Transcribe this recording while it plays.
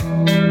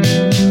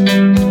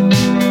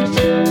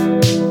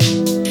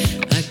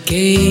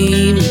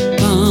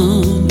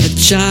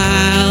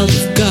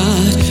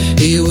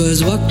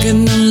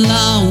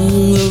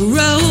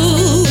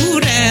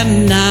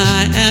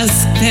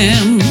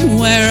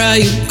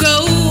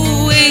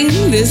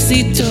years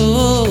he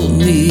told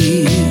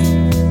me,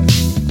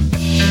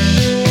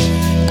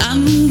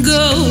 I'm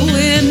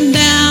going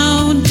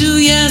down to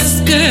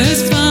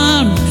Yesker's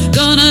farm,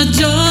 gonna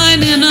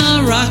join in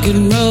a rock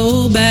and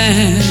roll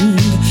band.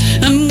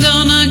 I'm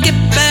gonna get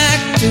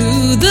back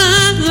to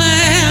the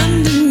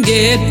land and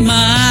get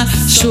my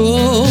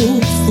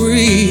soul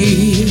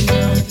free.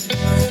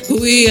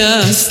 We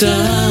are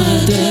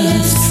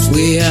stardust,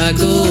 we are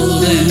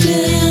golden,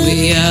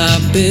 we are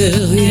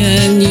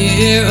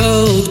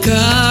billion-year-old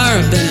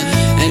carbon,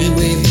 and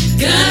we've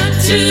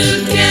got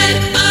to get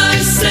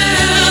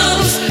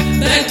ourselves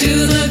back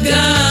to the garden.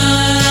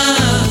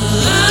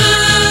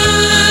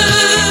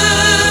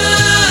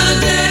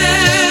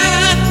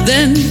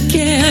 Then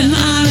can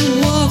I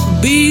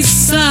walk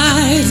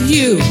beside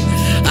you?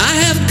 I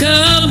have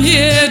come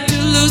here to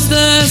lose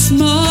the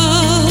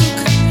smoke,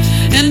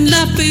 and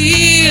I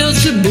feel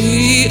to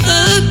be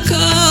a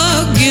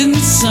cog in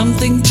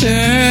something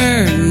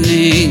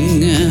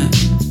turning.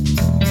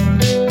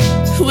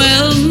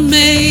 Well,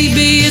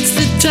 maybe it's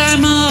the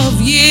time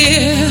of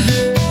year,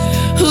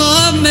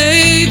 or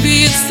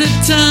maybe it's the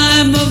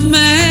time of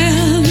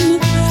man,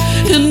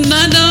 and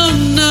I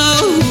don't know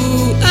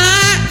who I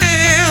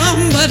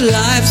am, but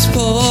life's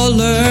for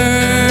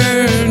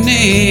learning.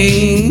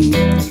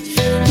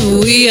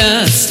 We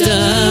are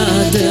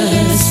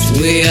stardust,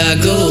 we are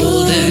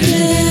golden,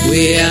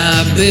 we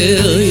are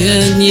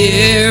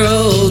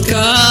billion-year-old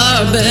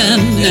carbon,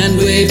 and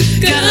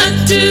we've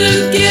got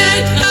to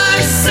get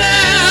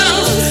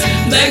ourselves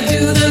back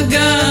to the garden.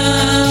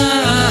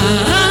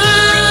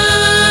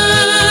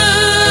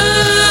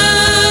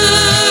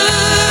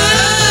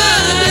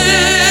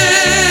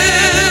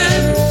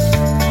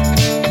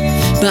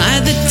 By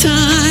the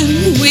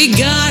time we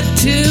got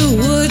to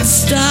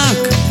Woodstock,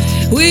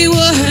 we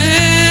were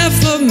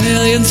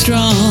 500,000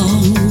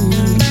 strong,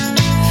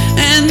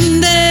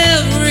 and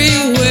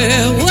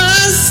everywhere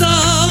was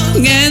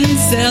song and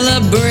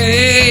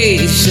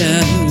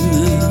celebration.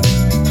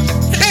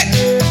 Hey!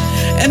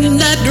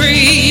 And I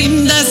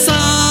dreamed I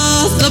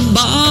saw the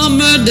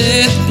bomber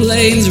death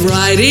planes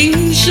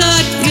riding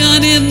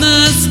shotgun in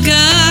the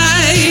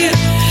sky,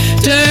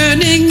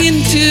 turning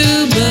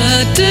into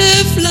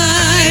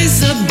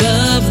butterflies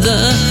above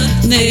the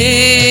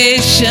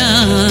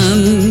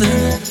nation.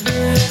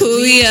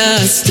 We are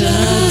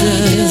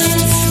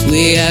stardust,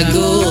 we are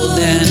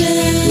golden,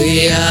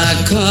 we are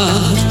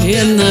caught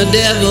in the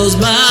devil's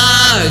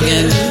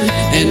bargain,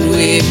 and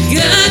we've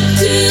got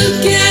to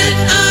get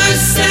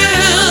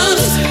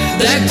ourselves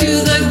back to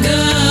the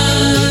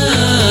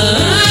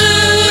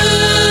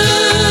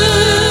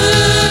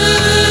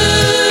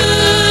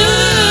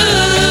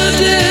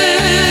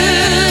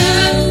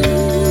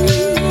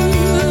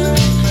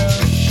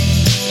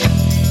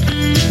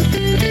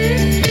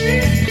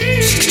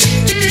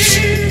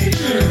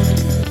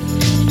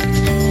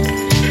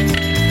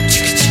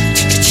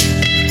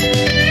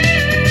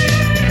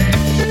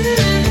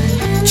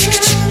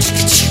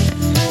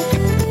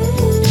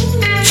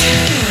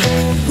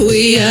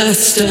We are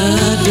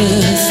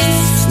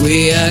stardust,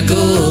 we are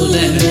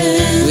golden,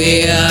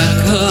 we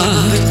are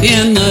caught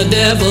in the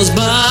devil's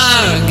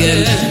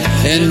bargain,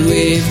 and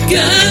we've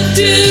got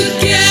to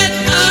get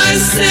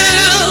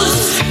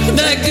ourselves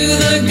back to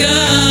the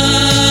garden.